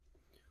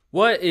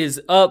What is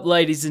up,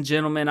 ladies and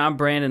gentlemen? I'm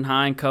Brandon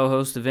Hine,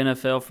 co-host of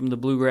NFL from the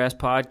Bluegrass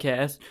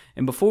Podcast.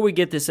 And before we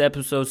get this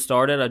episode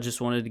started, I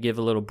just wanted to give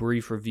a little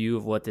brief review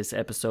of what this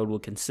episode will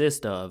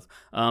consist of.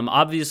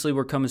 Obviously,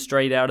 we're coming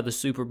straight out of the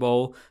Super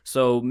Bowl,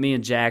 so me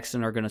and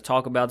Jackson are going to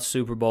talk about the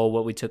Super Bowl,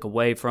 what we took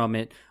away from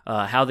it,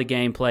 how the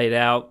game played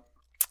out,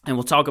 and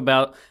we'll talk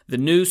about the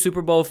new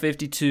Super Bowl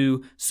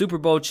 52 Super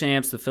Bowl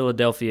champs, the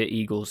Philadelphia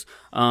Eagles.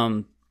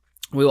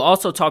 We'll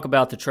also talk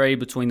about the trade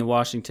between the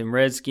Washington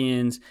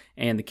Redskins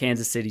and the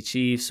Kansas City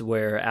Chiefs,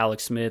 where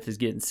Alex Smith is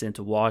getting sent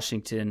to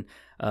Washington.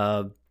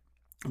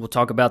 We'll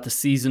talk about the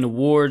season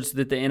awards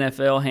that the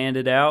NFL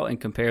handed out and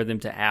compare them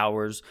to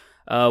ours.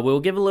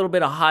 We'll give a little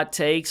bit of hot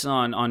takes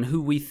on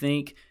who we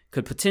think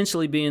could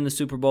potentially be in the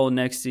Super Bowl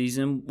next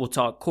season. We'll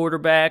talk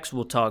quarterbacks,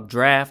 we'll talk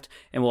draft,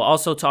 and we'll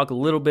also talk a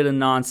little bit of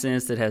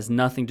nonsense that has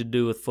nothing to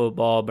do with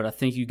football, but I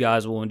think you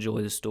guys will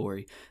enjoy the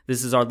story.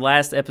 This is our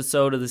last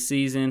episode of the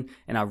season,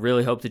 and I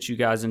really hope that you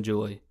guys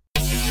enjoy.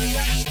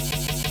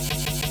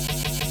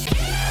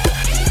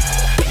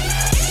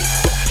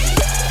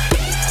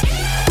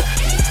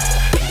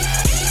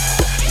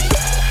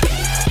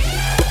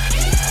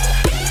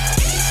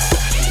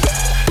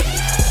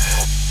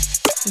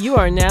 You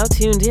are now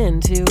tuned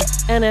in to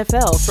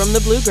NFL from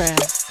the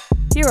Bluegrass.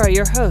 Here are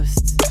your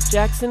hosts,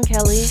 Jackson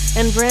Kelly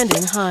and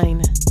Brandon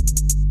Hine.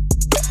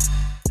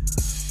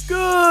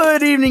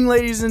 Good evening,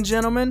 ladies and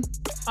gentlemen.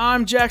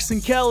 I'm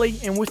Jackson Kelly,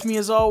 and with me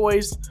as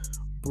always,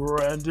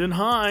 Brandon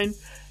Hine.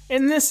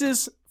 And this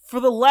is, for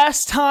the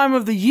last time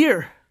of the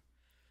year,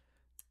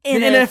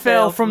 an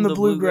NFL from the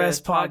Bluegrass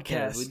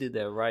Podcast. We did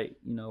that right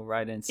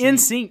in sync. In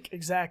sync,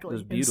 exactly. It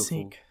was beautiful. In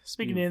sync.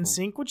 Speaking of in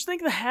sync, what'd you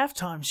think of the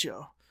halftime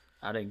show?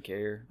 I didn't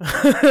care.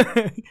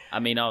 I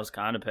mean, I was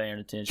kind of paying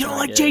attention. You don't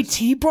like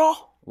JT, bro?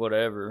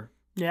 Whatever.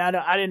 Yeah,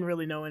 I didn't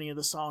really know any of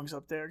the songs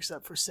up there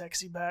except for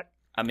Sexy Back.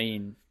 I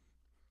mean,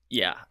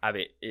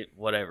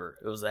 whatever.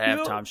 It was a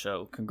halftime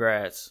show.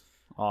 Congrats.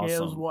 Awesome. Yeah,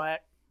 it was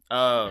whack.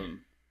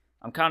 I'm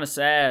kind of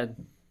sad.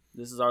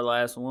 This is our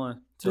last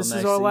one. This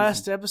is our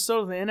last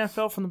episode of the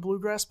NFL from the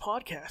Bluegrass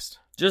Podcast.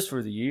 Just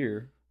for the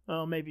year.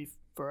 Oh, maybe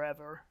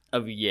forever.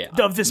 Of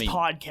this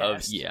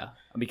podcast.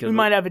 Because we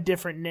might have a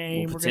different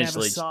name. We'll We're going to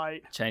have a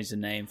site. Change the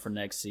name for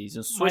next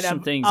season.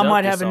 I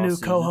might have a new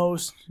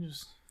co-host.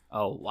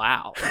 Oh,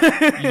 wow.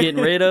 You getting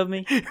rid of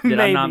me? Did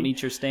I not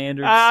meet your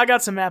standards? I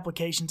got some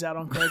applications out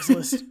on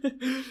Craigslist.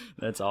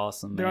 That's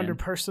awesome, man. They're under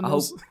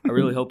personals. I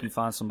really hope you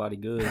find somebody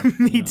good.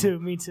 Me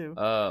too.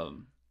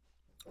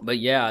 But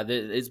yeah,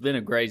 it's been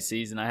a great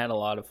season. I had a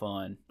lot of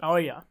fun. Oh,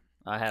 yeah.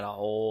 I had a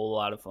whole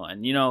lot of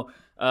fun.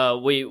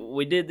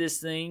 We did this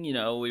thing, it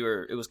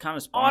was kind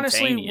of spontaneous.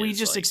 Honestly, we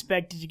just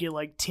expected to get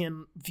like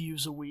 10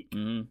 views a week.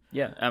 Mm-hmm.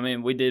 Yeah, I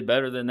mean, we did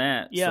better than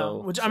that. Yeah,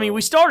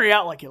 we started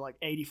out at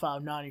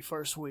 85, 90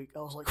 first week. I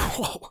was like,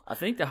 whoa. I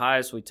think the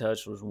highest we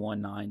touched was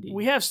 190.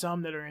 We have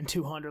some that are in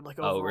 200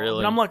 overall. Oh,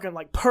 really? But I'm looking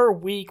per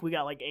week, we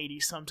got 80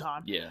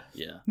 sometime. Yeah.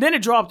 Then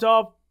it dropped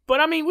off. But,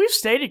 I mean, we've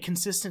stayed at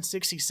consistent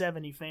 60,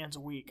 70 fans a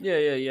week.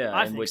 Yeah.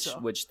 I think so.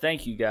 Which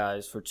thank you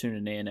guys for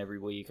tuning in every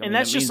week. And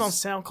that's just on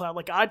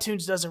SoundCloud.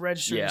 iTunes doesn't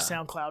register to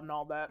SoundCloud and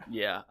all that.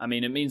 Yeah. I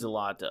mean, it means a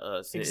lot to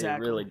us.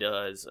 Exactly. It really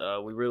does.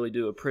 We really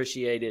do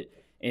appreciate it.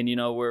 And,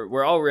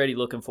 we're already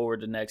looking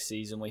forward to next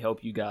season. We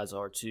hope you guys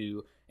are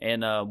too.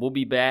 And we'll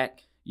be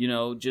back.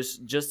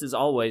 Just as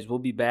always, we'll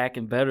be back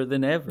and better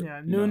than ever.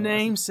 Yeah, new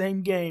name,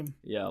 same game.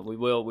 Yeah, we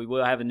will. We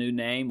will have a new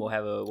name. We'll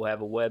have a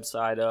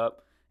website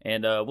up.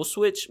 And we'll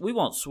switch. We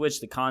won't switch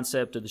the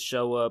concept of the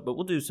show up, but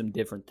we'll do some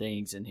different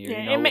things in here.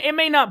 Yeah, it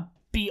may not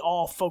be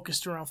all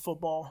focused around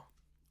football.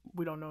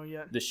 We don't know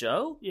yet. The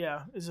show?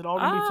 Yeah, is it all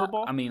gonna be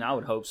football? I mean, I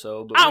would hope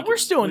so. But we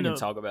can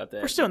talk about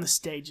that. We're still in the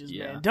stages,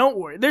 man. Don't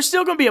worry. There's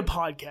still gonna be a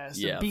podcast.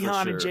 Yeah,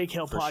 Behind sure, and Jake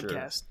Hill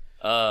podcast.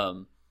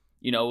 Sure.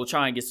 We'll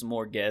try and get some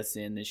more guests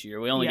in this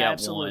year. We only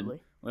got one.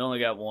 We only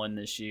got one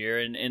this year,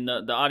 and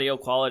the audio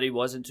quality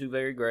wasn't too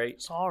very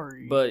great.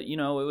 Sorry, but it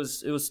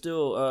was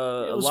still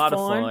a lot of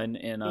fun.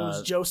 And it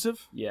was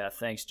Joseph. Yeah,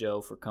 thanks Joe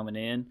for coming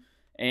in.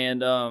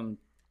 And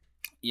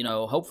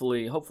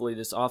hopefully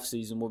this off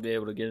season we'll be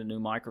able to get a new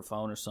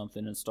microphone or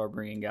something and start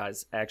bringing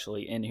guys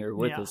actually in here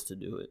with us to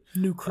do it.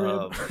 New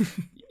crib.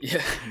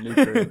 New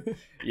crib.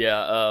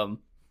 Yeah.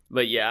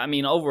 But yeah, I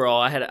mean,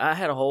 overall, I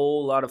had a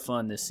whole lot of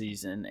fun this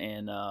season,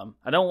 and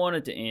I don't want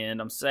it to end.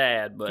 I'm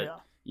sad,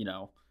 but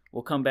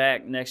we'll come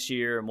back next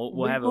year, and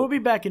we'll be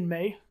back in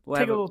May.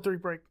 Take a little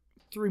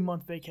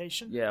 3-month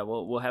vacation. Yeah,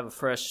 we'll have a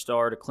fresh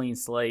start, a clean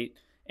slate,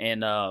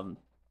 and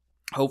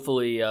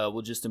hopefully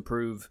we'll just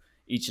improve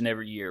each and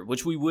every year,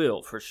 which we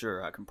will for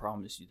sure. I can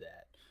promise you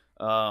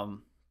that.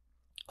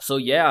 So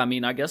yeah, I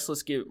mean, I guess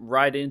let's get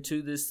right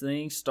into this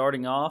thing.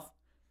 Starting off,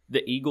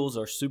 the Eagles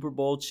are Super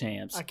Bowl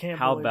champs. I can't.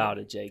 How believe about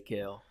it, Jake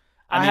Hill?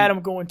 I had them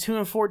going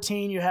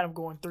 2-14. You had them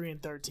going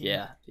 3-13.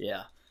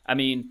 Yeah. I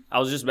mean, I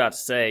was just about to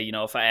say,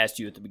 if I asked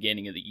you at the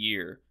beginning of the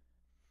year,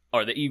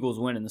 are the Eagles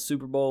winning the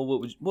Super Bowl?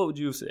 What would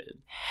you have said?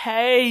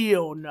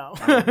 Hell no.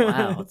 Oh,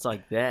 wow, it's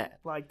like that.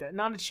 Like that.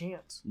 Not a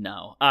chance.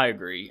 No, I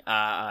agree.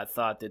 I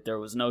thought that there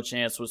was no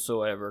chance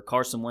whatsoever.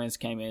 Carson Wentz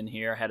came in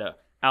here, had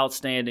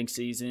outstanding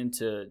season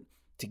to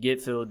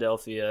get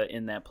Philadelphia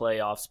in that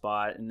playoff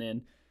spot, and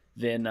then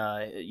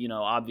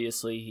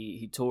obviously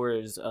he tore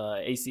his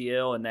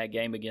ACL in that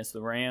game against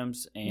the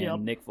Rams,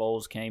 and Nick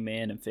Foles came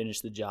in and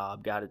finished the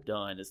job, got it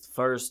done. It's the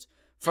first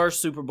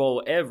Super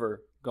Bowl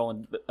ever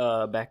going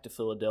back to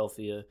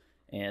Philadelphia,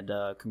 and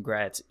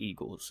congrats,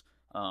 Eagles.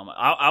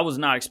 I was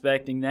not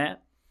expecting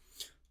that.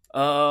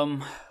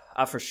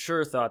 I for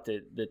sure thought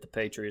that the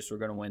Patriots were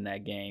going to win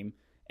that game.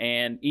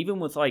 And even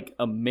with like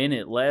a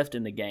minute left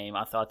in the game,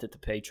 I thought that the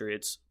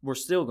Patriots were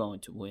still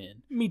going to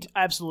win. Me too,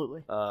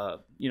 absolutely.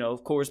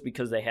 Of course,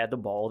 because they had the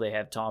ball, they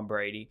have Tom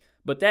Brady.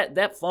 But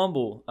that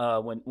fumble,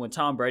 when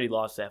Tom Brady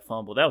lost that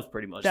fumble, that was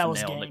pretty much the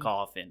nail in the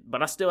coffin.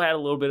 But I still had a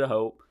little bit of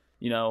hope.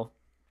 Not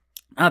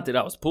that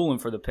I was pulling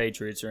for the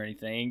Patriots or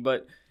anything,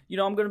 but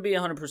I'm going to be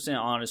 100%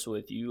 honest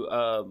with you.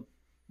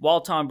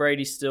 While Tom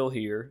Brady's still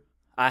here,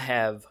 I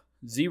have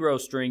zero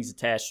strings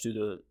attached to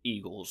the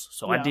Eagles,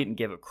 so I didn't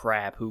give a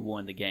crap who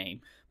won the game.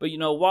 But,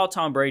 while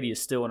Tom Brady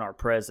is still in our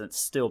presence,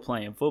 still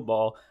playing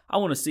football, I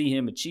want to see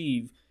him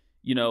achieve,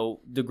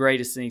 the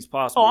greatest things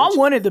possible. I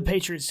wanted the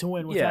Patriots to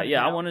win.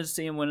 I wanted to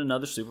see him win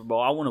another Super Bowl.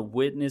 I want to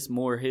witness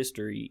more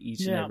history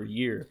each and every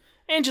year.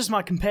 And just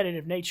my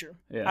competitive nature.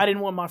 Yeah. I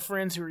didn't want my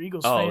friends who are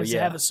Eagles fans to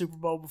have a Super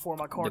Bowl before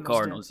my Cardinals The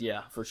Cardinals, did.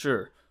 Yeah, for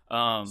sure.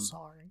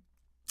 Sorry.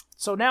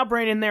 So now,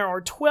 Brandon, there are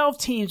 12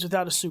 teams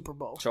without a Super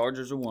Bowl.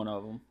 Chargers are one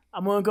of them.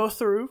 I'm going to go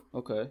through.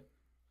 Okay.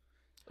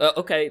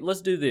 Okay,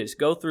 let's do this.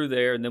 Go through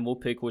there, and then we'll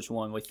pick which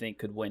one we think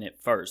could win it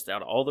first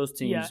out of all those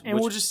teams. Yeah, and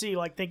we'll just see,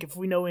 think if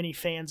we know any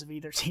fans of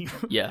either team.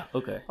 Yeah,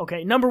 okay.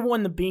 Okay, number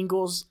 1, the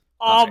Bengals.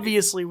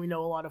 Obviously, we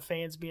know a lot of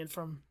fans being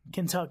from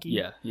Kentucky.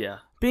 Yeah.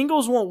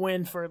 Bengals won't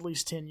win for at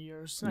least 10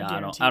 years.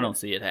 I don't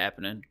see it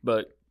happening.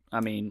 But, I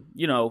mean,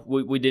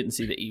 we didn't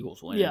see the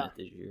Eagles win it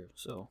this year.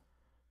 So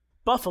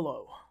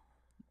Buffalo.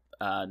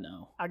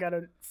 No. I got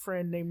a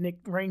friend named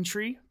Nick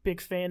Raintree,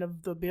 big fan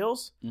of the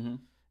Bills. Mm-hmm.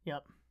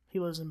 Yep. He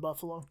lives in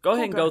Buffalo. Go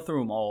ahead and go through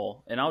them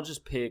all, and I'll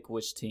just pick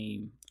which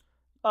team.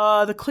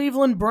 The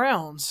Cleveland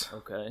Browns.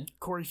 Okay.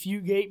 Corey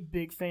Fugate,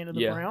 big fan of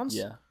the Browns.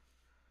 Yeah.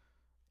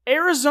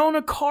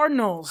 Arizona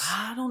Cardinals.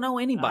 I don't know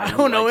anybody. I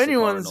don't know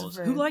anyone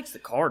who likes the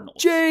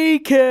Cardinals. J.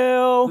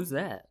 Kel. Who's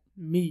that?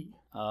 Me.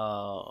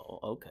 Oh,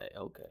 okay.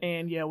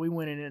 And we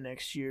winning it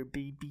next year,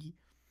 BB.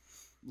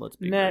 Let's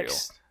be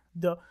next,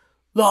 real. The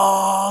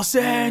Los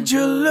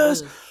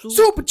Angeles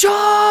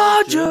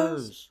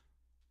Superchargers.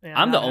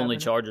 I'm the only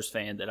Chargers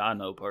fan that I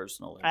know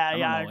personally. I don't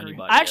know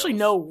anybody I actually else.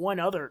 know one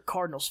other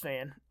Cardinals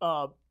fan.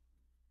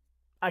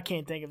 I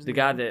can't think of his name.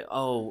 The guy that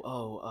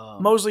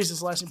Mosley's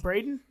his last name.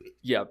 Braden?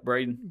 Yeah,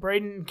 Braden.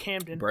 Braden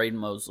Camden. Braden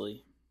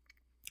Mosley.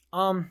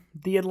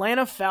 The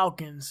Atlanta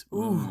Falcons.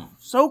 Ooh,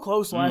 so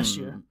close last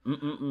year.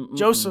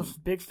 Joseph,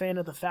 big fan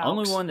of the Falcons.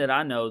 Only one that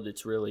I know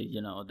that's really,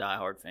 a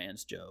diehard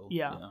fan's Joe.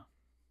 Yeah.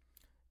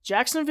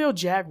 Jacksonville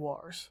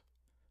Jaguars.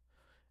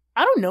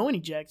 I don't know any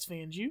Jags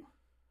fans. You?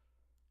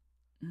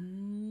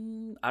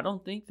 I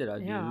don't think that I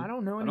do. Yeah, I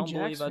don't know any Jags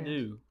fans. I don't believe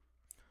I do.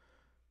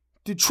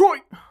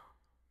 Detroit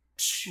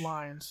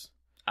Lions.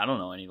 I don't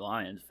know any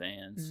Lions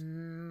fans.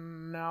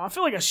 No, I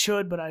feel like I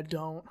should, but I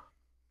don't.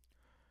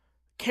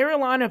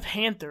 Carolina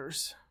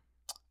Panthers.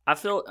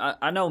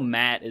 I know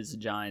Matt is a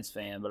Giants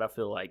fan, but I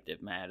feel like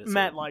that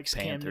Matt likes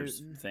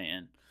Panthers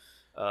fan.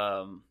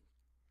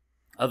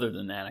 Other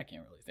than that, I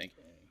can't really think of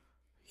any.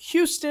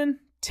 Houston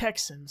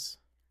Texans.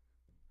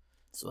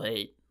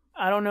 Sweet.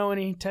 I don't know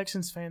any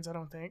Texans fans, I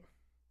don't think.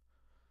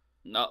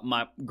 No,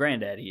 my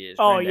granddaddy is.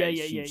 Oh,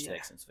 huge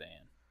Texans fan.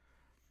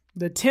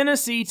 The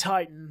Tennessee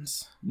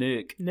Titans.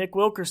 Nick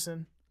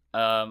Wilkerson.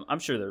 I'm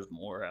sure there's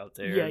more out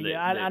there.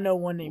 I know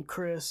one named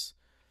Chris.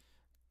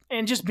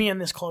 And just being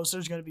this close,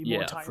 there's going to be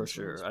more Titans. Yeah, for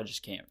sure. Fans. I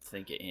just can't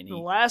think of any.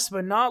 Last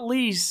but not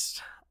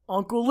least,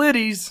 Uncle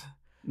Liddy's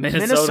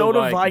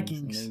Minnesota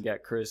Vikings. And then you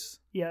got Chris.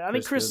 Yeah, I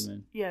think Chris.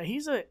 Goodman. Yeah,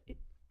 he's a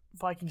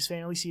Vikings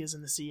fan. At least he is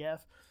in the CF.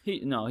 He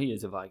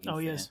is a Vikings fan. Oh,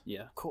 he is?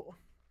 Yeah. Cool.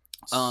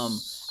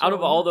 Out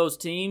of all those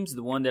teams,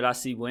 the one that I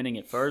see winning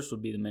at first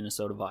would be the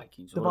Minnesota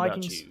Vikings. What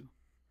about you?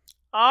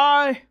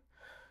 I'm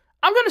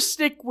going to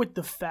stick with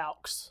the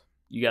Falcons.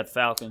 You got the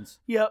Falcons?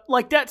 Yeah,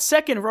 that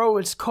second row,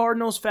 it's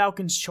Cardinals,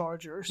 Falcons,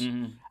 Chargers.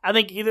 Mm-hmm. I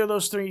think either of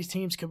those three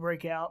teams could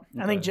break out.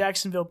 Okay. I think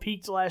Jacksonville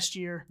peaked last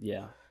year.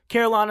 Yeah.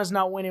 Carolina's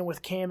not winning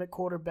with Cam at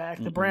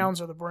quarterback. The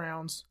Browns are the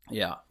Browns.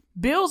 Yeah.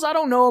 Bills, I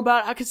don't know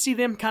about. I could see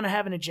them kind of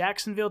having a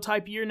Jacksonville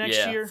type year next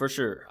year. Yeah, for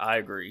sure. I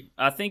agree.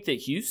 I think that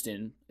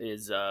Houston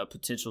is a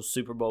potential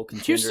Super Bowl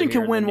contender. Houston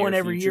can win one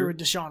every year with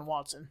Deshaun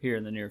Watson. Here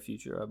in the near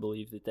future, I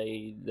believe that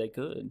they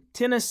could.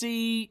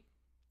 Tennessee,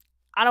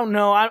 I don't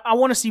know. I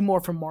want to see more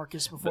from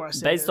Marcus before I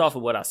say based off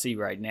of what I see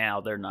right now,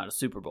 they're not a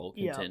Super Bowl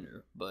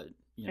contender. But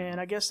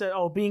and I guess that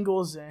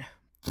Bengals.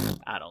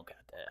 I don't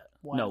got that.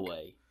 Whack. No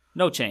way.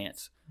 No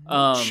chance.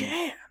 No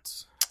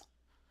chance.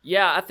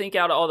 Yeah, I think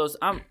out of all those,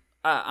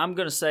 I'm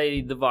gonna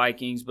say the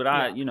Vikings, but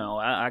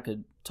I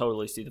could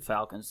totally see the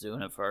Falcons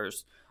doing it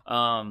first.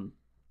 I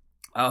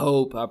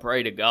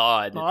pray to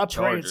God that the Chargers.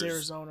 Pray it's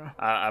Arizona.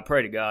 I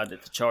pray to God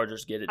that the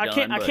Chargers get it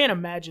done. I can't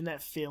imagine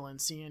that feeling,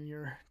 seeing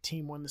your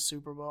team win the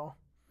Super Bowl.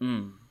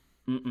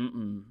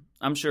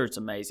 I'm sure it's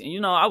amazing.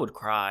 You know, I would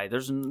cry.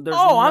 There's I'm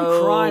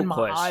no crying my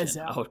question. eyes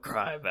out. I would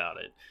cry about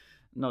it,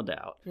 no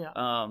doubt.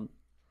 Yeah.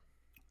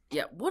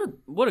 Yeah.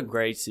 What a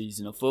great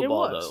season of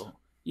football, It was. though.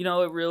 You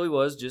know, it really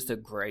was just a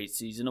great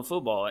season of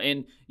football.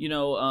 And you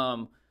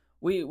know,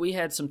 we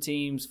had some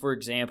teams, for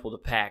example, the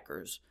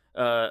Packers,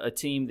 a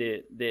team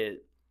that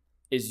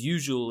is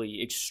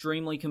usually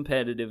extremely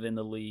competitive in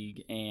the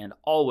league and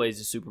always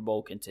a Super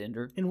Bowl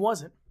contender. And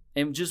wasn't.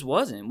 And just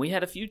wasn't. We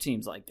had a few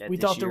teams like that. We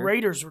this thought the year.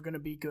 Raiders were going to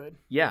be good.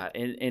 Yeah,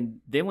 and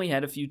then we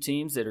had a few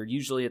teams that are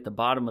usually at the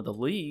bottom of the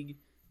league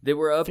that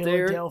were up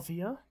there.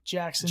 Philadelphia,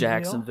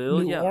 Jacksonville,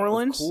 New yeah,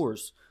 Orleans. of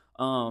course.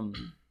 It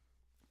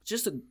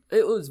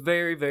was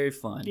very, very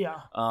fun. Yeah.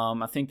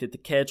 I think that the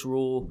catch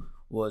rule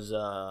was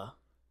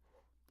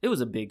it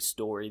was a big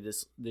story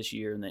this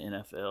year in the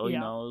NFL. Yeah. You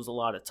know, there was a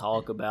lot of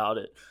talk about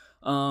it.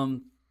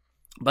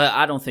 But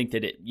I don't think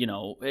that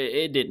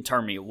it didn't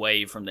turn me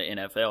away from the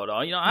NFL at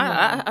all. You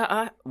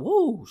know,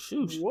 whoa,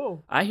 shoot.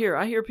 Whoa. I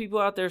hear people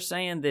out there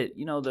saying that,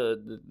 you know,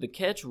 the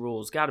catch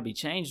rule's got to be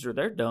changed or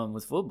they're done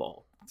with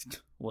football.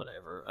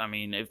 Whatever. I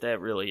mean, if that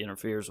really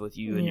interferes with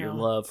you and your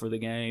love for the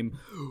game,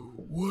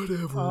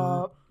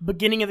 whatever.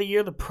 Beginning of the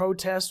year, the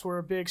protests were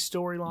a big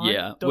storyline.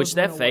 Yeah, Those which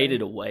that went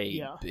faded away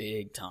Yeah.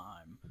 big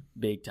time,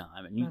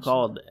 and you Absolutely.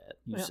 called that.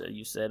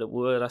 You said it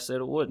would. I said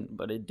it wouldn't,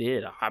 but it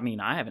did. I mean,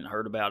 I haven't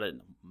heard about it in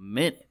a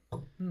minute.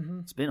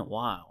 Mm-hmm. It's been a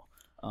while.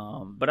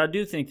 But I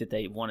do think that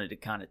they wanted to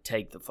kind of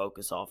take the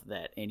focus off of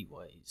that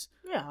anyways.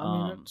 Yeah,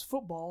 I mean, it's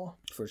football.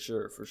 For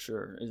sure.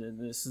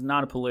 This is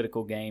not a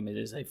political game. It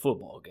is a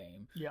football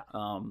game. Yeah.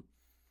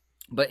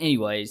 But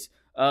anyways,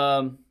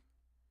 were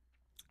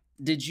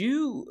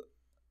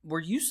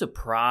you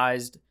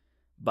surprised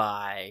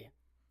by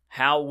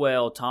how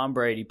well Tom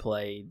Brady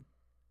played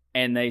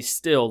and they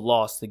still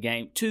lost the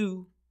game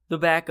to the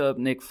backup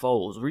Nick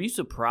Foles? Were you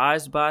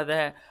surprised by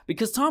that?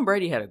 Because Tom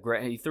Brady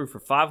he threw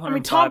for 505 I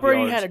mean, Tom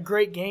Brady yards. had a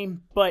great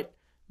game, but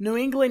New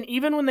England,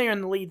 even when they were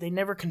in the lead, they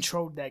never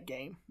controlled that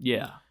game.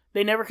 Yeah.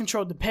 They never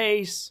controlled the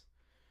pace.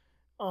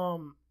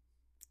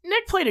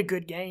 Nick played a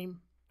good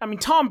game. I mean,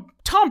 Tom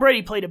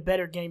Brady played a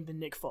better game than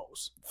Nick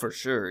Foles. For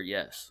sure,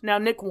 yes. Now,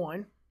 Nick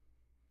won,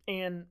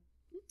 and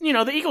you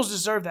know the Eagles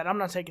deserve that. I'm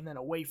not taking that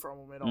away from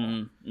them at all.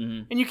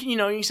 Mm-hmm. And you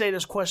can say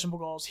there's questionable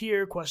calls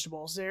here, questionable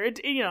calls there. At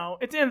the end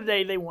of the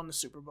day, they won the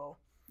Super Bowl.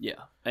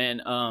 Yeah,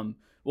 and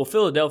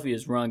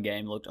Philadelphia's run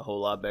game looked a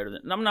whole lot better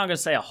than. And I'm not going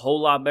to say a whole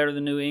lot better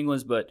than New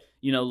England's, but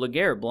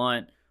LeGarrette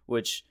Blount,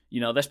 which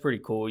that's pretty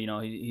cool.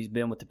 He's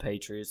been with the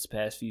Patriots the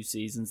past few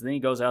seasons. Then he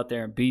goes out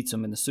there and beats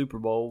them in the Super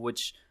Bowl,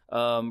 which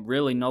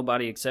really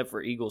nobody except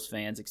for Eagles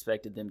fans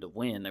expected them to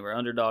win. They were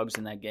underdogs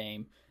in that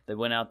game. They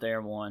went out there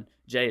and won.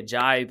 Jay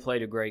Ajayi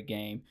played a great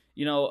game.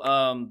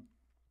 I'm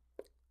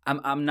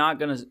not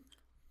gonna.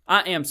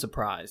 I am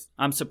surprised.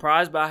 I'm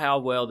surprised by how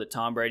well that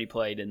Tom Brady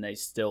played, and they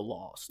still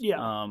lost.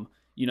 Yeah.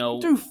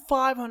 Threw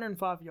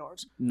 505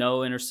 yards. No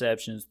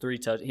interceptions, 3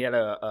 touchdowns. He had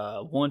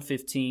a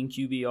 115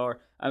 QBR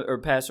or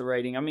passer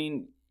rating. I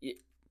mean,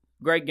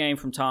 great game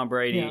from Tom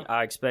Brady. Yeah.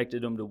 I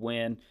expected him to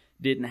win.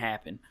 Didn't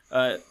happen.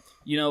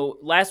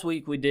 Last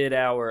week we did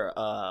our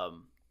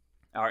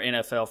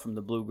NFL from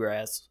the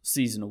Bluegrass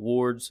season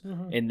awards,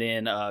 and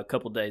then a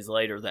couple days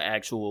later the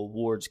actual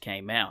awards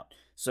came out.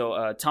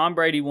 So Tom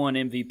Brady won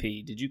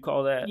MVP. Did you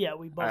call that? Yeah,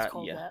 we both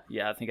called that.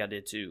 Yeah, I think I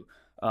did too.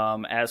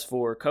 As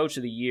for Coach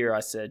of the Year, I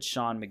said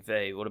Sean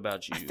McVay. What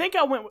about you? I think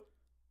I went with...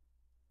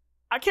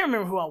 I can't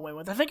remember who I went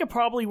with. I think I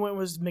probably went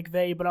with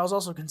McVay, but I was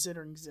also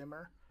considering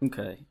Zimmer.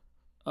 Okay.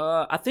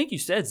 I think you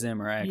said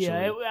Zimmer, actually.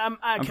 Yeah,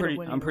 I'm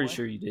pretty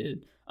sure you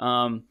did.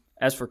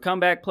 As for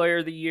Comeback Player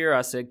of the Year,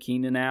 I said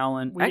Keenan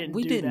Allen.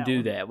 We didn't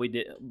do that. We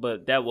did,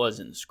 but that was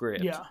in the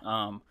script. Yeah.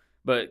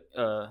 But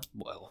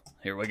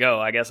here we go.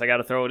 I guess I got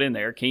to throw it in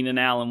there. Keenan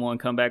Allen won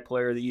Comeback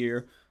Player of the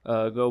Year.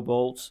 Go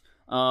Bolts.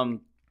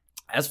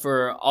 As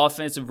for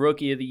Offensive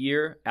Rookie of the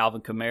Year,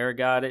 Alvin Kamara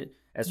got it.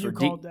 You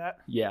called that?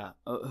 Yeah.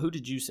 Who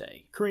did you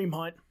say? Kareem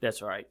Hunt.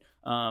 That's right.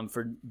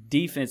 For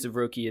Defensive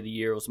Rookie of the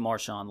Year was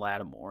Marshawn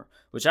Lattimore,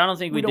 which I don't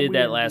think we did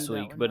that last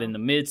week, but in the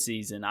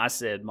midseason, I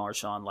said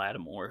Marshawn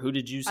Lattimore. Who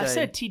did you say? I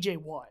said TJ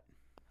Watt.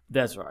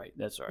 That's right.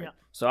 Yeah.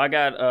 So I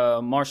got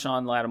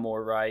Marshawn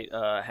Lattimore right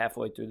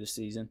halfway through the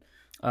season.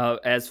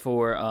 As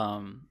for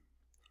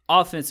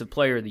Offensive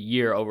Player of the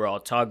Year overall,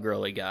 Todd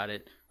Gurley got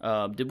it.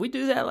 Did we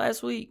do that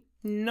last week?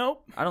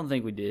 Nope. I don't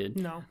think we did.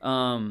 No.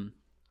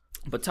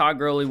 But Todd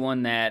Gurley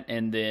won that,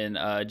 and then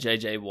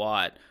J.J.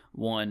 Watt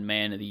won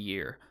Man of the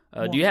Year.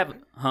 Do you have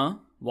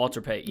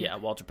Walter Payton? Yeah,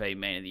 Walter Payton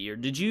Man of the Year.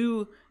 Do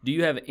you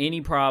have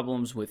any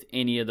problems with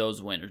any of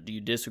those winners? Do you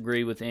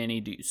disagree with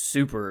any? Do you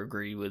super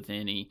agree with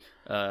any?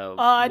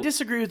 I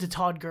disagree with the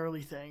Todd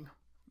Gurley thing.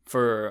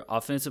 For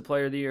Offensive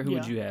Player of the Year, who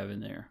would you have in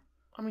there?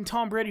 I mean,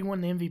 Tom Brady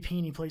won the MVP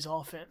and he plays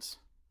offense.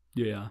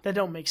 Yeah. That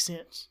don't make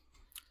sense.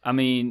 I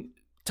mean,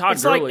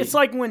 Todd Gurley. It's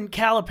like when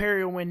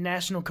Calipari will win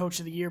National Coach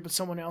of the Year, but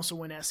someone else will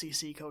win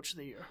SEC Coach of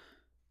the Year.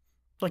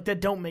 Like,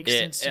 that don't make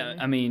sense to me.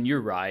 I mean, you're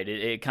right.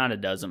 It kind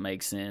of doesn't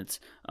make sense.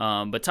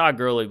 But Todd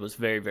Gurley was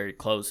very, very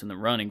close in the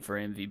running for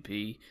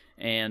MVP.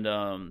 And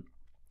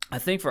I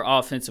think for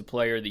Offensive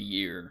Player of the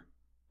Year,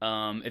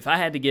 if I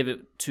had to give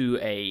it to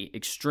a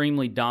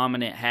extremely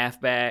dominant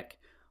halfback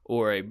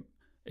or a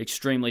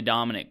extremely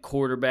dominant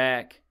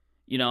quarterback,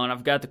 and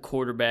I've got the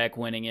quarterback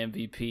winning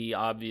MVP,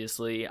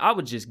 obviously, I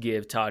would just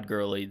give Todd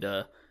Gurley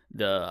the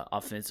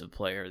Offensive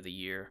Player of the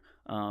Year.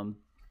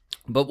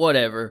 But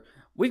whatever.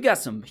 We've got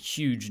some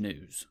huge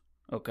news,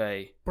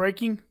 okay?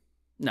 Breaking?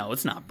 No,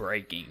 it's not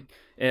breaking.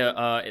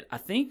 I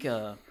think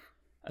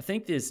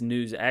this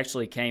news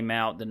actually came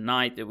out the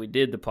night that we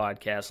did the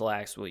podcast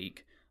last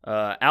week.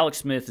 Alex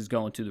Smith is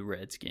going to the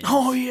Redskins.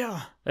 Oh,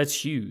 yeah. That's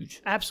huge.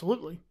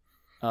 Absolutely.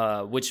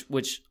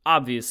 Which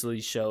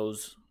obviously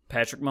shows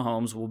Patrick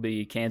Mahomes will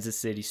be Kansas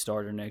City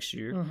starter next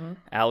year. Mm-hmm.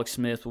 Alex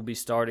Smith will be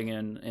starting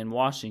in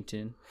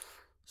Washington.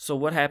 So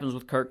what happens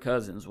with Kirk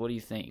Cousins? What do you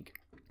think?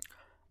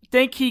 I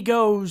think he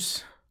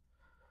goes...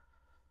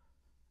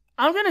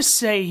 I'm going to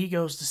say he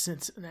goes to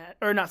Cincinnati.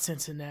 Or not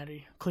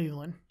Cincinnati,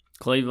 Cleveland.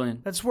 Cleveland?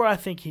 That's where I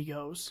think he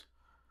goes.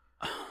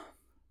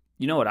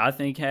 You know what I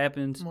think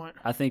happens? What?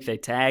 I think they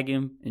tag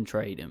him and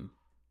trade him.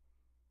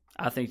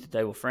 I think that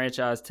they will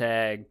franchise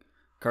tag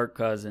Kirk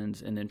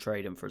Cousins and then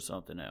trade him for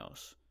something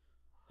else.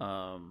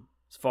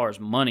 As far as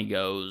money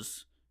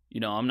goes,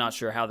 I'm not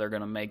sure how they're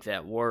going to make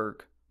that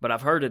work. But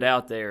I've heard it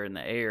out there in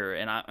the air,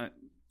 and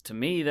to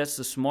me, that's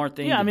the smart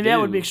thing to do. Yeah, I mean, that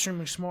would be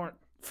extremely smart.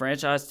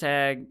 Franchise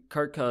tag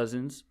Kirk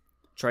Cousins,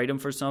 trade him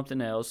for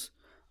something else.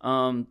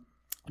 Do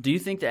you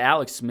think that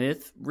Alex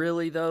Smith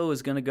really, though,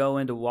 is going to go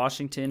into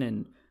Washington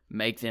and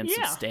make them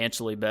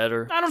substantially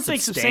better? I don't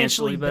think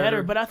substantially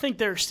better, but I think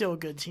they're still a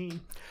good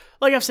team.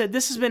 Like I've said,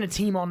 this has been a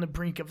team on the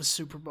brink of a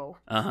Super Bowl.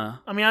 Uh-huh.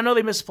 I mean, I know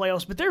they missed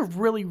playoffs, but they're a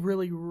really,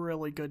 really,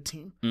 really good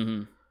team.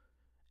 Mm-hmm.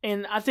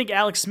 And I think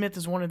Alex Smith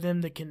is one of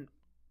them that can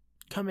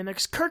come in there.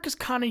 Because Kirk is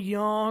kind of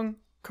young.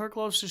 Kirk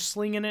loves just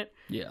slinging it.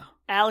 Yeah.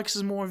 Alex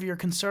is more of your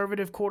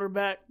conservative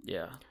quarterback.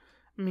 Yeah.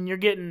 I mean, you're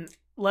getting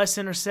less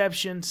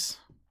interceptions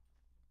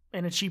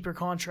and a cheaper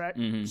contract.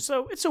 Mm-hmm.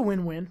 So it's a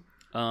win-win.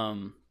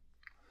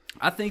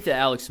 I think that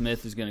Alex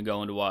Smith is going to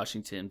go into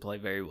Washington and play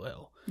very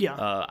well. Yeah.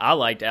 I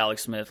liked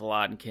Alex Smith a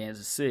lot in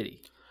Kansas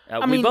City.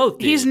 I mean, both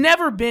did. He's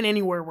never been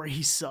anywhere where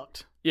he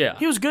sucked. Yeah.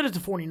 He was good at the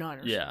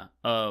 49ers. Yeah.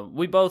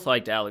 We both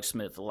liked Alex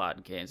Smith a lot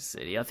in Kansas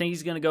City. I think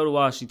he's going to go to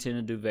Washington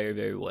and do very,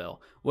 very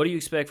well. What do you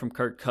expect from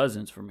Kirk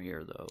Cousins from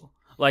here, though?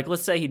 Like,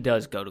 let's say he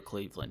does go to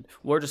Cleveland.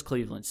 Where does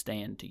Cleveland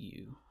stand to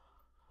you?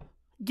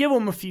 Give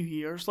him a few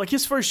years. Like,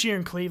 his first year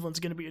in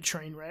Cleveland's going to be a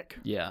train wreck.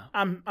 Yeah.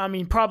 I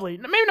mean, probably,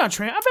 maybe not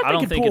train. I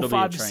bet they could pull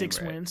 5 to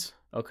 6 wins.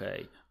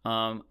 Okay.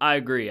 I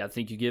agree. I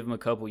think you give him a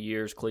couple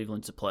years,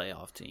 Cleveland's a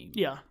playoff team.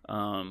 Yeah.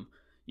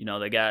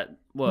 They got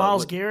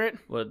Myles Garrett.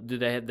 What do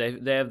they have?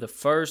 They have the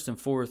first and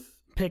fourth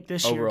pick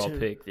this overall year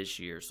pick this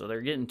year. So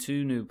they're getting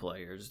 2 new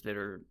players that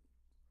are,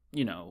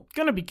 going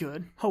to be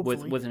good.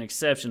 Hopefully, with an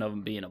exception of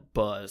them being a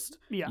bust.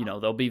 Yeah.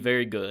 They'll be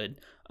very good.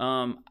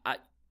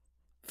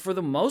 For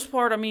the most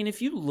part, I mean,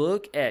 if you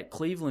look at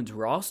Cleveland's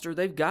roster,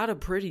 they've got a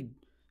pretty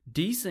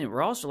decent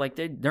roster. Like,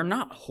 they're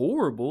not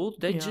horrible.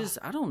 They just,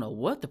 I don't know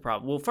what the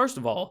problem. Well, first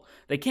of all,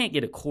 they can't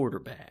get a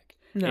quarterback.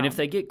 No. And if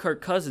they get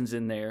Kirk Cousins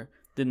in there,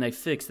 then they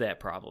fix that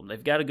problem.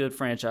 They've got a good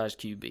franchise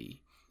QB.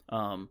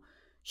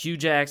 Hugh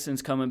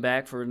Jackson's coming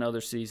back for another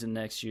season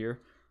next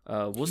year.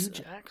 Hugh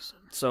Jackson.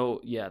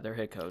 So, yeah, their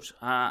head coach.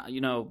 I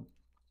don't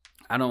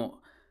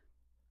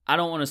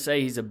want to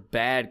say he's a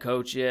bad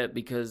coach yet,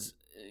 because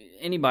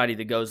anybody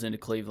that goes into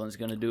Cleveland is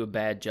going to do a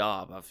bad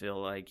job, I feel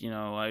like.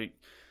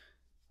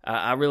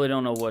 I really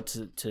don't know what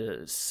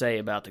to say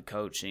about the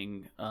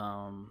coaching.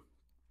 I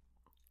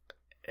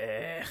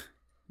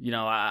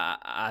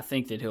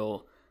think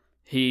that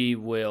he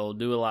will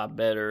do a lot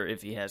better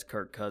if he has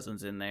Kirk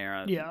Cousins in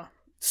there. Yeah.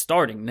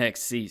 Starting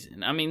next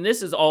season. I mean,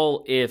 this is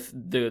all if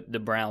the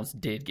Browns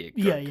did get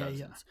Kirk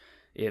Cousins.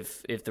 Yeah.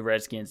 If the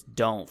Redskins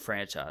don't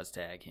franchise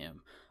tag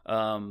him.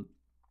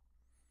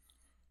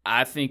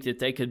 I think that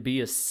they could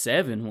be a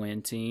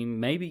 7-win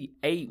team, maybe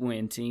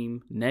 8-win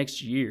team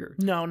next year.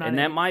 No, not 8.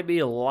 That might be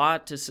a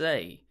lot to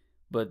say,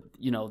 but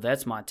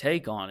that's my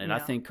take on it. Yeah. I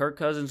think Kirk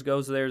Cousins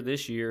goes there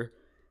this year,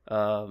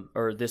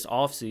 or this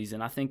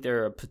offseason. I think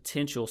they're a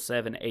potential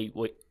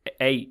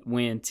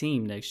 7-8-win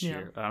team next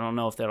year. I don't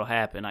know if that'll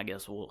happen. I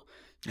guess we'll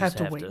just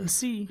have to wait and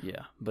see.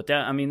 Yeah, but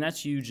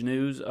that's huge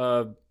news.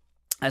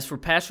 As for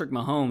Patrick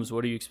Mahomes,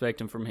 what are you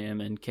expecting from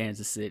him in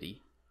Kansas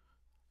City?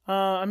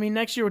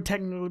 Next year would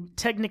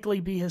technically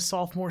be his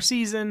sophomore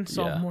season,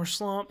 sophomore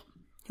slump.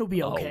 He'll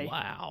be okay. Oh,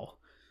 wow.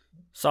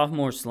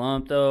 Sophomore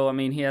slump, though, I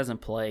mean, he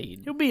hasn't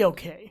played. He'll be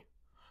okay.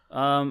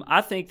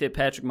 I think that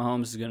Patrick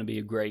Mahomes is going to be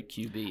a great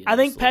QB. I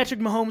think Patrick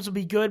Mahomes will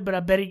be good, but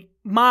I bet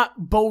my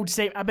bold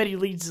statement, I bet he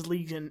leads the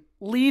league in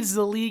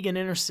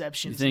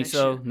interceptions. You think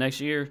so?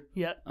 Next year?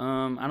 Yeah.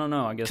 I don't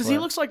know. I guess because he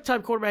looks like the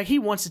type of quarterback he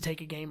wants to take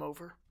a game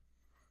over.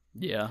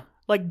 Yeah.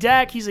 Like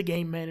Dak, he's a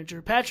game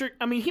manager. Patrick,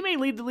 I mean, he may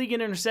lead the league in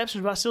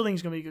interceptions, but I still think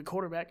he's going to be a good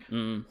quarterback.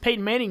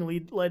 Peyton Manning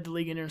led the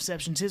league in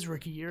interceptions his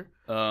rookie year.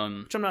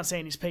 Which I'm not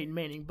saying he's Peyton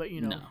Manning, but,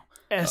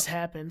 as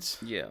happens.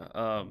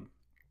 Yeah.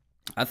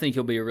 I think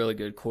he'll be a really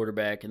good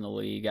quarterback in the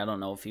league. I don't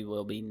know if he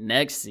will be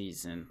next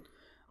season,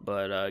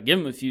 but give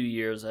him a few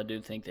years, I do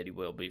think that he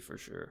will be for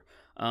sure.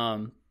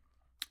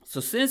 So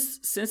since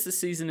the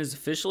season is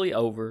officially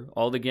over,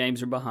 all the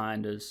games are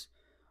behind us,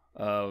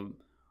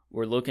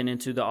 we're looking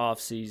into the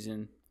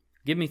offseason.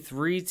 Give me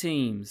 3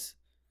 teams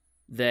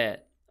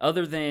that,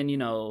 other than,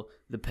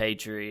 the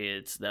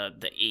Patriots,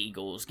 the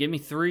Eagles, give me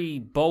 3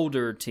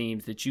 bolder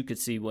teams that you could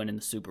see winning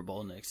the Super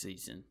Bowl next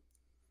season.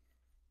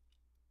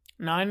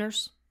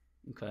 Niners.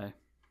 Okay.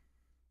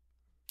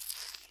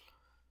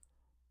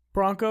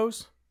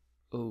 Broncos.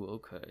 Oh,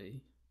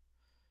 okay.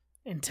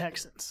 And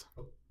Texans.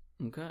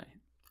 Okay.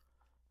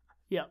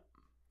 Yep.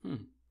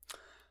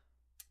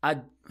 I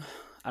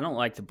don't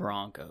like the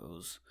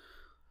Broncos.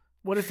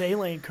 What if they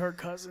land Kirk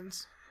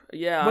Cousins?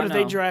 Yeah, What if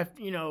they draft,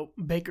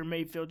 Baker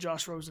Mayfield,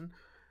 Josh Rosen?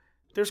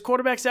 There's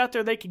quarterbacks out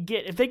there they could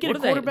get. If they get a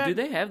quarterback... do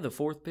they have the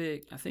 4th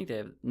pick? I think they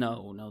have...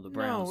 No, the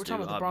Browns No, we're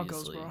talking about the Broncos,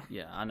 obviously. bro.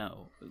 Yeah, I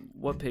know.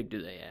 What pick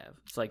do they have?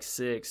 It's like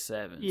 6,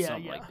 7,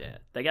 something yeah. like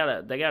that. They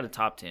got a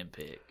top 10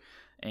 pick,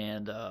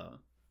 and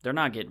they're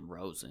not getting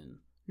Rosen.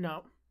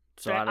 No.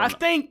 So I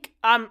think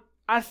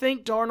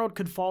Darnold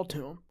could fall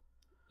to him.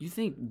 You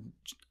think...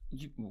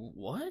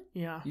 what?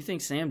 Yeah. You think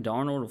Sam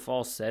Darnold will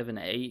fall 7,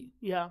 8?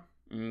 Yeah.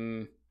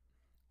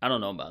 I don't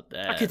know about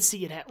that. I could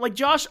see it happen. Like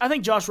I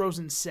think Josh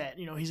Rosen's set.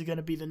 He's going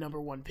to be the number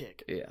 1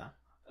 pick. Yeah.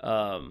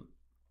 I'm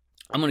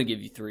going to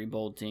give you 3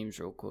 bold teams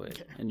real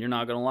quick, and you're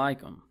not going to like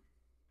them.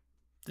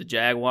 The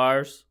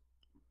Jaguars.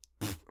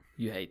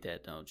 You hate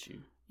that, don't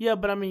you? Yeah,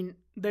 but I mean,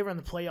 they were in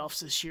the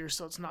playoffs this year,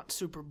 so it's not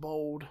super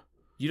bold.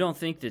 You don't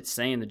think that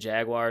saying the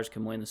Jaguars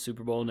can win the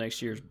Super Bowl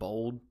next year is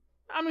bold?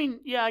 I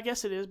mean, yeah, I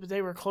guess it is, but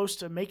they were close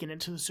to making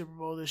it to the Super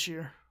Bowl this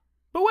year.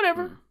 But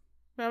whatever.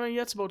 I mean,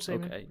 that's a bold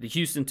statement. Okay. The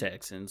Houston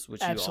Texans,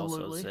 which you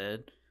also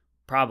said,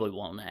 probably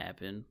won't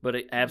happen, but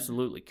it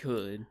absolutely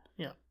could.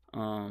 Yeah.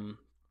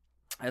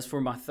 As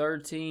for my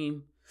 3rd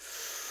team,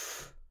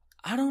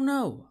 I don't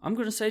know. I'm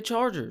going to say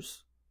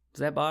Chargers. Is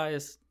that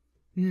biased?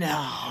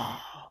 No.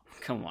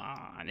 Come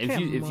on.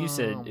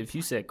 If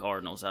you said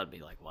Cardinals, I'd be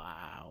like,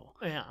 wow.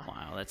 Yeah.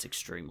 Wow, that's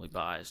extremely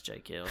biased,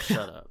 JKL.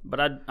 Shut up.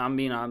 But I'm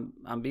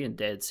being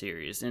dead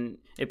serious, and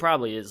it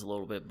probably is a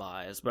little bit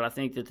biased, but I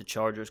think that the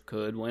Chargers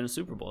could win a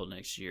Super Bowl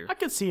next year. I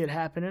could see it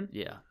happening.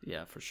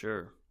 Yeah, for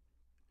sure.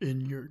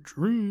 In your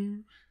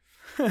dreams.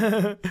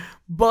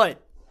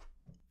 But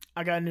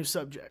I got a new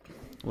subject.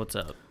 What's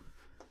up?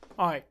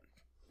 All right.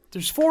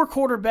 There's 4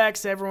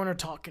 quarterbacks everyone are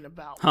talking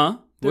about. Huh?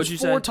 What'd you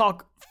say?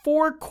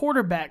 4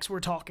 quarterbacks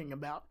we're talking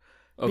about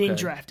being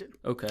drafted.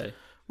 Okay.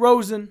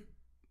 Rosen,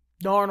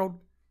 Darnold,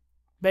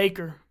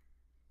 Baker,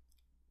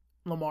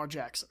 Lamar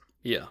Jackson.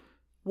 Yeah.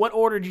 What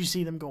order do you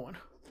see them going?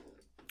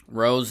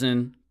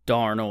 Rosen,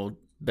 Darnold,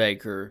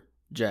 Baker,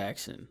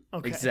 Jackson.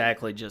 Okay.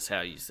 Exactly just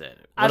how you said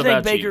it. I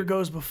think Baker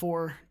goes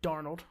before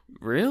Darnold.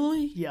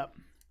 Really? Yep.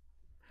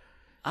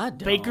 I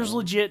don't. Baker's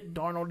legit.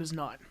 Darnold is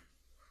not.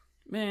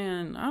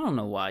 Man, I don't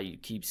know why you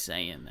keep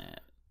saying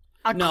that.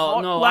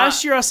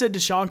 Last year I said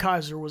Deshaun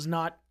Kaiser was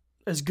not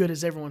as good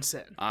as everyone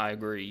said. I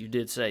agree. You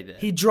did say that.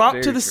 He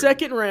dropped to the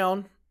second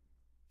round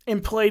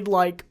and played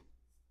like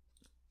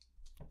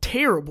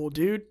terrible,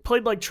 dude.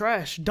 Played like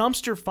trash.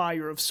 Dumpster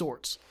fire of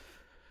sorts.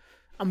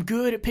 I'm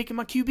good at picking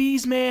my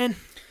QBs, man.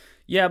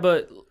 Yeah,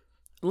 but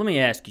let me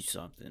ask you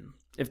something.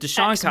 If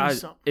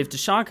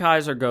Deshaun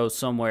Kaiser goes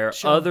somewhere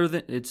other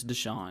than it's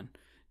Deshaun,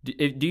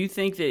 do you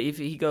think that if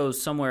he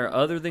goes somewhere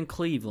other than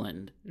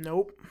Cleveland,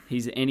 nope,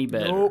 he's any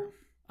better? Nope.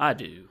 I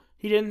do.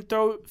 He didn't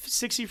throw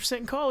 60%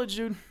 in college,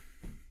 dude.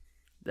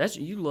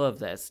 You love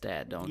that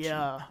stat, don't you?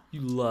 Yeah.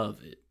 You love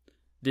it.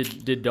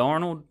 Did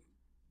Darnold?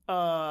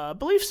 I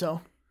believe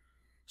so.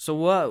 So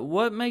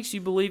what makes you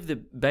believe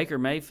that Baker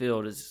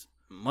Mayfield is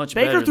much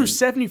better? Baker threw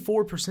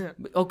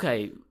 74%.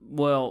 Okay,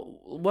 well,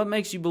 what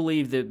makes you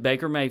believe that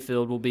Baker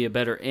Mayfield will be a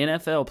better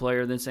NFL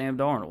player than Sam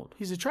Darnold?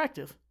 He's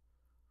attractive.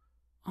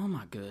 Oh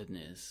my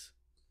goodness.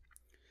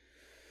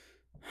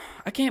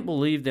 I can't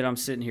believe that I'm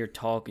sitting here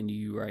talking to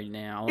you right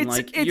now.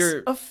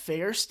 It's a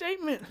fair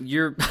statement.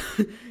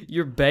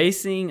 You're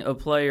basing a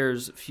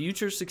player's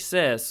future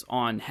success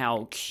on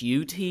how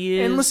cute he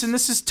is. And listen,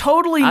 this is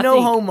totally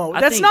homo.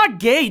 That's not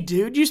gay,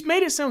 dude. You just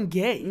made it sound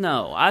gay.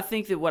 No, I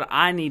think that what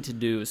I need to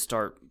do is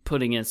start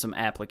putting in some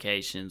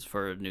applications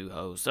for a new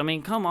host. I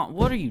mean, come on.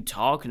 What are you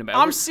talking about?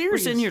 I'm serious.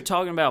 We're sitting here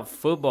talking about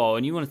football,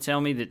 and you want to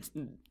tell me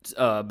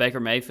that Baker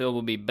Mayfield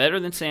will be better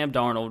than Sam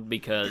Darnold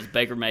because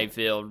Baker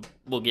Mayfield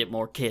will get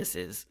more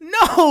kisses?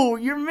 No,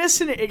 you're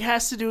missing it. It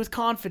has to do with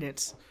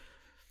confidence.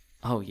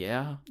 Oh,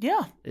 yeah?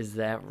 Yeah. Is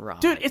that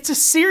right? Dude, it's a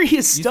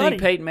serious study. You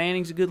think Peyton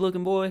Manning's a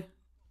good-looking boy?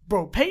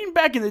 Bro, Peyton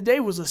back in the day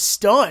was a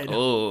stud.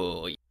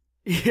 Oh,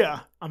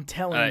 yeah, I'm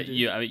telling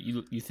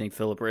you. You think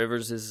Phillip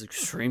Rivers is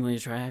extremely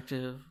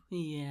attractive?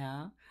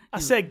 Yeah. I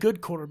said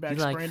good quarterbacks,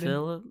 You like Brandon.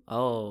 Phillip?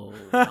 Oh.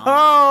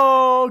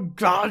 Oh,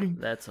 God.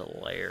 That's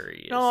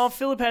hilarious. No,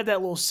 Phillip had that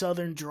little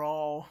southern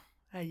drawl.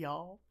 Hey,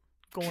 y'all.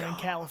 Going in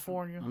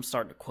California. I'm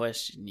starting to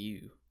question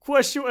you.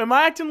 Question, am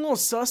I acting a little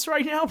sus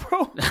right now,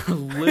 bro? A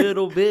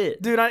little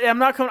bit. Dude, I'm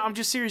not coming. I'm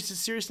just serious. It's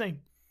a serious thing.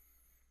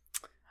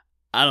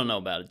 I don't know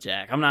about it,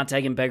 Jack. I'm not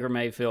taking Baker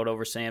Mayfield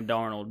over Sam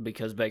Darnold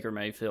because Baker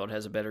Mayfield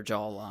has a better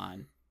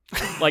jawline.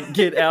 Like,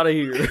 get out of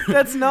here.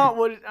 That's not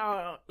what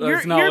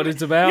That's not what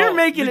it's about. You're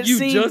making it You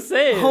seem just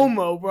said.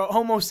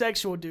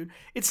 homosexual, dude.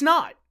 It's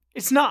not.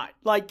 It's not.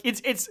 Like,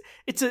 it's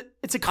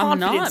a confidence I'm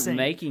not thing.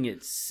 making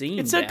it seem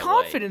It's a that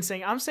confidence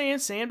thing. I'm saying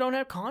Sam don't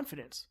have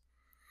confidence.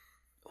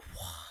 way.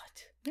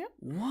 What? Yeah.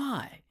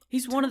 Why?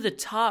 He's one of the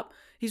top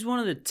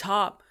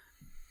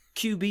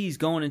QBs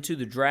going into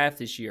the draft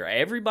this year.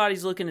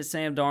 Everybody's looking at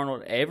Sam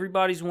Darnold.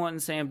 Everybody's wanting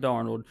Sam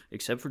Darnold,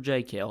 except for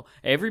J.K.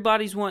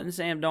 Everybody's wanting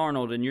Sam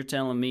Darnold, and you're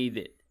telling me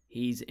that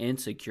he's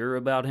insecure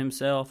about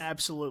himself?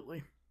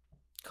 Absolutely.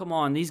 Come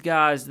on, these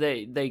guys,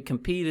 they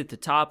compete at the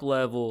top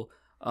level.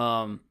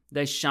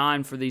 They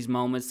shine for these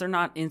moments. They're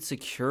not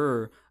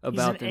insecure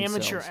about He's an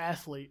themselves. amateur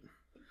athlete.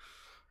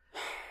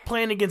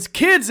 Playing against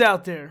kids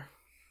out there.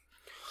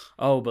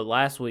 Oh, but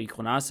last week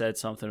when I said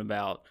something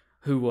about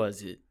who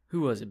was it,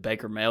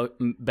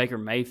 Baker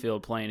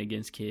Mayfield playing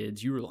against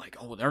kids, you were like,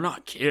 oh, they're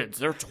not kids.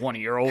 They're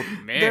 20-year-old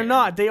men. They're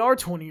not. They are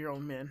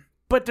 20-year-old men.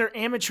 But they're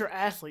amateur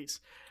athletes.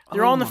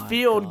 They're on the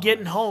field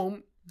getting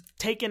home,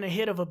 taking a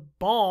hit of a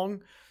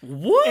bong,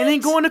 what? and then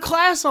going to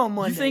class on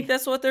Monday. You think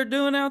that's what they're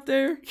doing out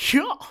there?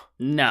 Yeah.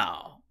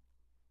 No.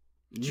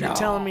 You're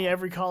telling me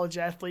every college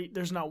athlete,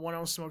 there's not one of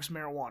them smokes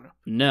marijuana.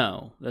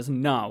 No, that's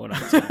not what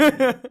I'm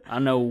saying. I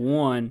know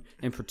one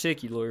in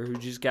particular who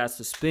just got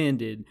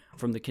suspended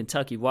from the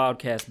Kentucky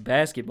Wildcats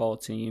basketball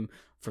team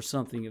for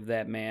something of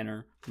that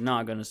manner. I'm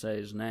not going to say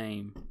his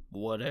name.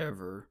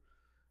 Whatever.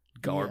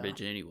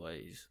 Garbage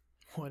anyways.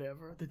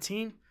 Whatever. The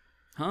team?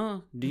 Huh?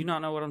 Do you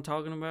not know what I'm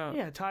talking about?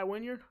 Yeah, Ty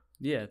Wynyard.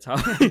 Yeah, Ty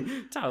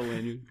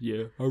Wynyard.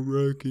 Yeah, I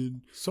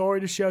reckon.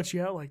 Sorry to shout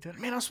you out like that.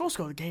 Man, I was supposed to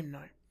go to the game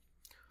tonight.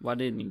 Why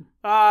didn't you?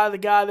 The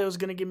guy that was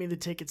going to give me the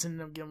tickets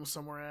ended up giving them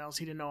somewhere else.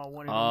 He didn't know I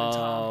wanted them in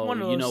time. Oh,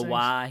 One of you those know things.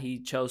 why he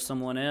chose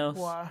someone else?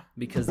 Why?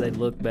 Because they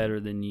look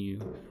better than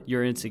you.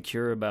 You're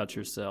insecure about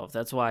yourself.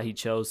 That's why he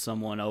chose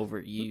someone over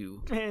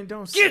you. Man,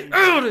 don't say Get that.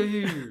 out of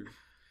here!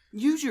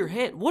 Use your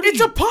head. What?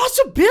 It's a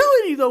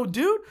possibility, though,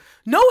 dude.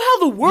 Know how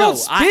the world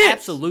spins. I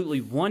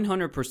absolutely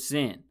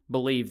 100%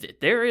 believe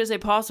that there is a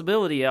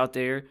possibility out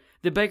there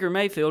that Baker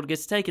Mayfield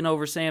gets taken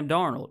over Sam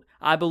Darnold.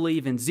 I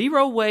believe in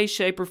zero way,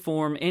 shape, or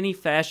form, any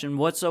fashion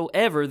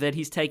whatsoever that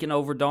he's taken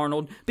over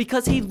Darnold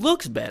because he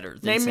looks better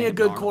than Name me a Sam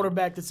good Darnold.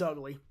 quarterback that's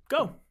ugly.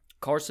 Go.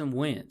 Carson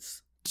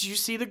Wentz. Did you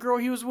see the girl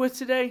he was with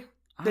today?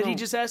 That he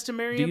just asked to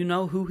marry Do him? you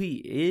know who he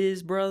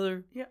is,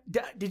 brother? Yeah.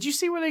 Did you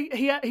see where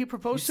he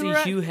proposed You to her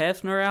see at? Hugh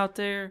Hefner out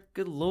there?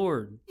 Good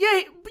Lord.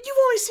 Yeah, but you've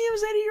only seen him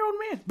as an 80-year-old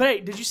man. But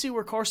hey, did you see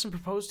where Carson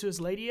proposed to his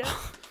lady at?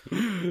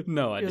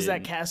 No, I It was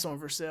didn't. that castle in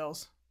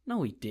Versailles.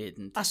 No, he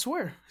didn't. I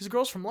swear. His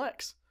girl's from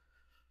Lex.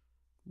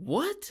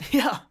 What?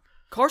 Yeah.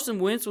 Carson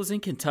Wentz was in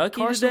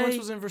Kentucky Carson today Wentz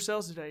was in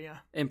Versailles today, yeah.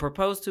 and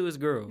proposed to his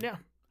girl. Yeah.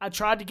 I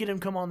tried to get him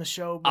to come on the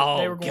show, but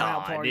they were going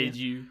out partying. Did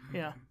you?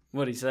 Yeah.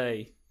 What'd he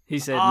say? He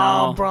said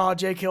Oh, no. bro,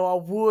 JK,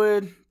 I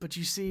would, but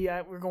you see,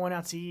 we're going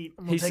out to eat.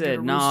 I'm gonna He take her said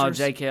to no, Roosters."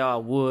 JK, I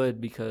would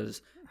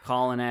because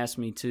Colin asked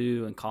me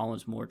to, and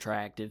Colin's more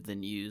attractive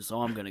than you,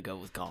 so I'm gonna go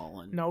with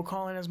Colin. No,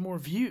 Colin has more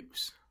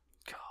views.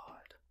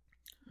 God,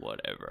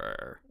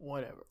 whatever.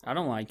 Whatever. I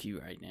don't like you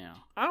right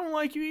now. I don't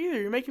like you either.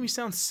 You're making me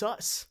sound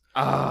sus.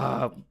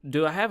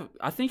 Do I have?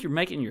 I think you're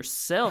making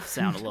yourself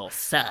sound a little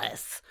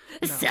sus.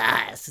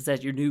 Sus. Is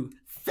that your new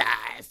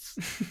sus?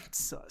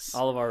 Sus.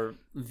 All of our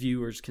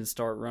viewers can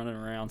start running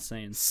around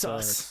saying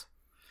sus.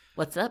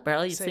 What's up,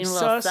 bro? You Say seem a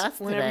little sus. sus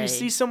Whenever today. you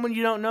see someone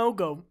you don't know,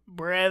 go,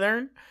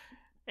 brethren.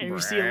 And if you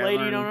see a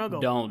lady you don't know, go,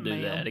 Don't do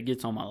ma'am. that. It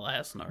gets on my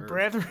last nerve.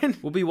 Brethren.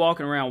 We'll be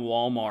walking around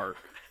Walmart.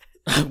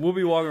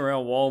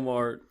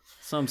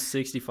 Some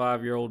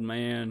 65-year-old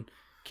man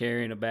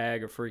carrying a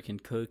bag of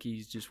freaking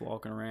cookies, just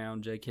walking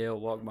around. JK will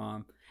walk by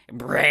him.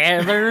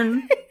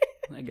 Brethren.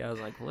 That guy's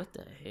like, what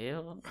the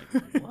hell?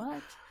 Like,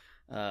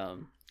 what?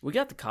 We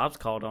got the cops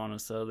called on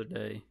us the other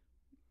day.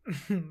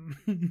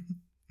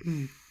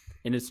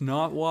 And it's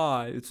not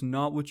why. It's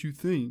not what you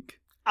think.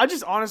 I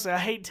just honestly, I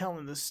hate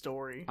telling this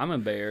story. I'm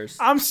embarrassed.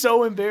 I'm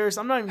so embarrassed.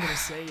 I'm not even going to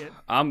say it.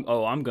 I'm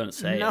gonna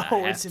say No, it. I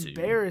have it's to.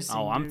 embarrassing,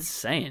 Oh, I'm dude.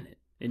 saying it.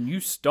 And you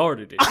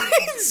started it. I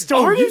didn't Oh,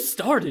 start you it.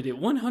 started it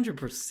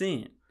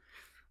 100%.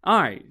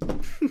 All right.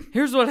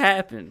 Here's what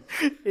happened.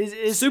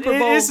 Super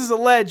Bowl- This is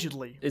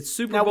allegedly. It's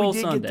Super Now, Bowl we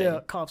did Sunday. get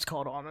the cops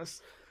called on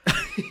us.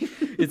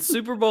 It's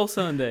Super Bowl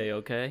Sunday,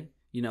 okay?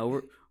 You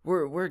know,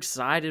 we're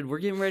excited. We're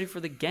getting ready for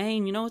the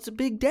game. You know, it's a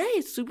big day.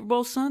 It's Super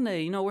Bowl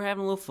Sunday. You know, we're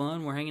having a little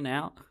fun. We're hanging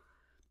out.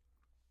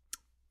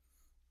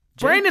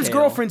 Brandon's JK,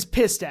 girlfriend's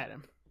pissed at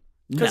him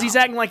because No. he's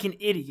acting like an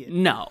idiot.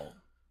 No.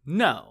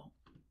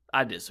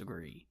 I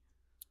disagree.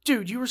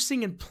 Dude, you were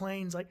singing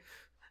Planes like,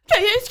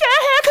 "Can you get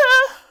a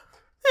haircut?"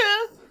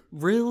 Yeah.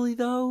 Really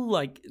though?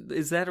 Like,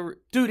 is that a...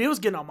 Dude, it was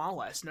getting on my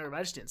last nerve.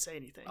 I just didn't say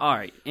anything. All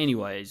right.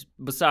 Anyways,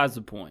 besides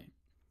the point.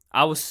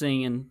 I was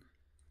singing.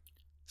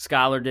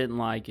 Skylar didn't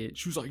like it.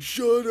 She was like,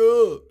 shut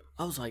up.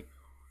 I was like,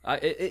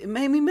 it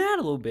made me mad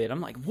a little bit.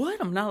 I'm like, what?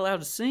 I'm not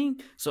allowed to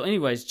sing? So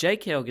anyways,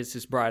 Jake Hale gets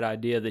this bright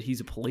idea that he's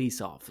a police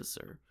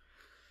officer.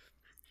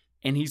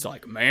 And he's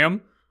like,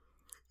 ma'am,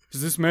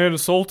 has this man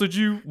assaulted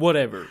you?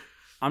 Whatever.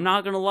 I'm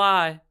not going to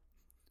lie.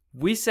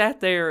 We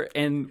sat there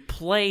and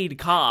played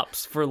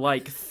cops for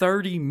like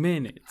 30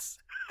 minutes.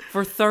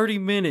 For 30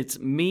 minutes,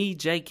 me,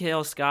 Jake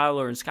Hale,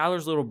 Skylar, and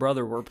Skylar's little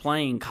brother were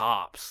playing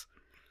cops.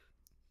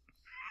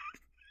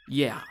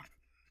 Yeah.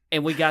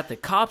 And we got the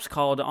cops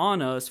called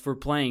on us for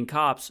playing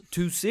cops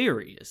too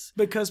serious.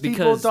 Because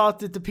people thought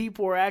that the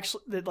people were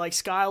actually, that like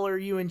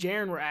Skylar, you, and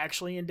Jaron were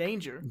actually in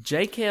danger.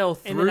 Jake Hale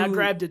threw... And then I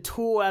grabbed a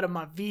tool out of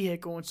my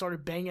vehicle and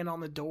started banging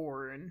on the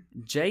door. And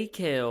Jake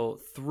Hale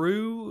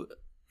threw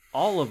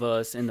all of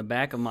us in the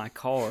back of my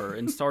car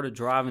and started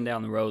driving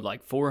down the road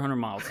like 400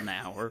 miles an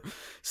hour.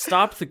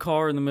 Stopped the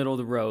car in the middle of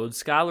the road.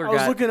 I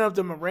was looking up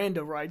the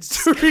Miranda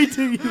rights to read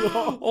to you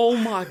all. Oh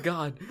my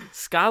God.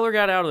 Skylar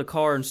got out of the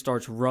car and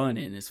starts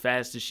running as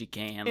fast as she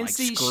can, and like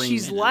see, screaming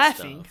she's and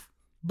laughing, stuff.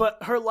 but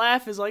her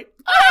laugh is like,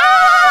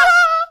 ah!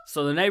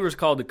 So the neighbors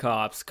called the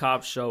cops.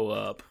 Cops show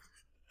up.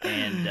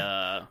 And,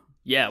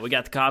 we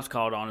got the cops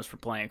called on us for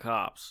playing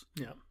cops.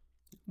 Yeah.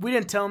 We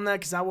didn't tell him that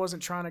because I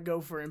wasn't trying to go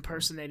for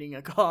impersonating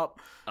a cop.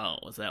 Oh,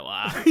 is that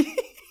why? Is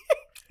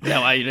that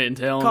why you didn't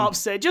tell him? Cop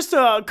said, just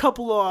a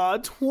couple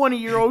of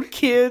 20-year-old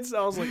kids.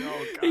 I was like,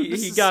 oh, God.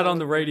 He got on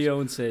the radio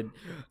and said,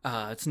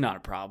 it's not a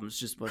problem. It's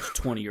just a bunch of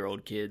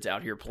 20-year-old kids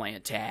out here playing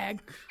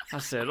tag. I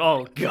said,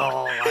 oh,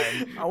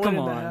 God. Come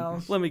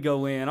on. Let me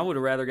go in. I would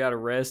have rather got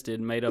arrested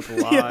and made up a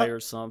lie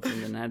or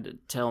something than had to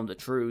tell him the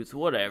truth.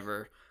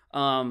 Whatever.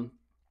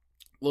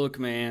 Look,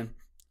 man.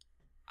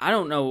 I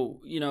don't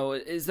know,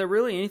 is there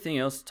really anything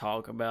else to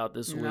talk about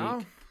this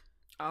week?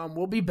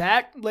 We'll be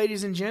back,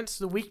 ladies and gents,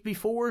 the week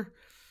before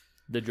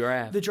the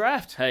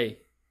draft. Hey,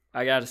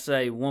 I got to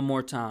say one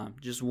more time,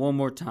 just one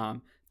more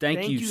time.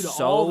 Thank you to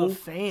all the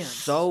fans.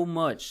 So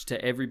much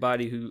to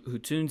everybody who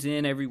tunes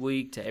in every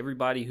week, to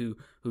everybody who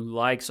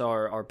likes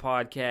our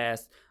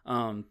podcast.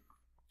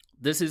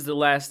 This is the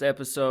last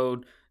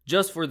episode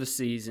just for the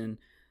season.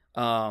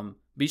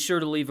 Be sure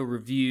to leave a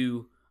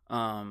review.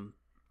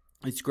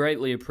 It's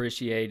greatly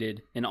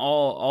appreciated, and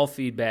all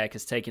feedback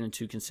is taken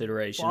into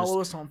consideration. Follow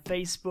us on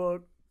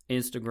Facebook,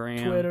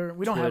 Instagram, Twitter.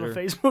 We don't have a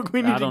Facebook.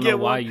 We need to get one. I don't know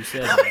why you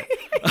said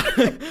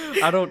that.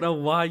 I don't know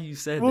why you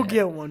said that. We'll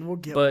get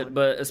one.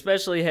 But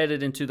especially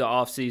headed into the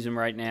off season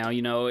right now,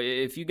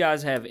 if you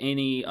guys have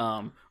any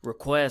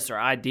requests or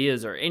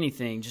ideas or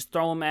anything, just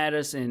throw them at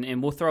us,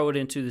 and we'll throw it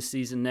into the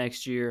season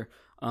next year.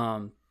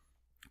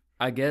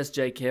 I guess,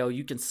 Jake Hale,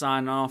 you can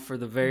sign off for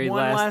the very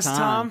last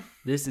time.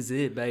 This is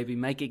it, baby.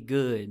 Make it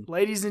good.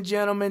 Ladies and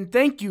gentlemen,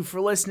 thank you for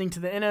listening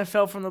to the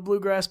NFL from the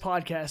Bluegrass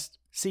podcast.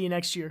 See you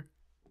next year.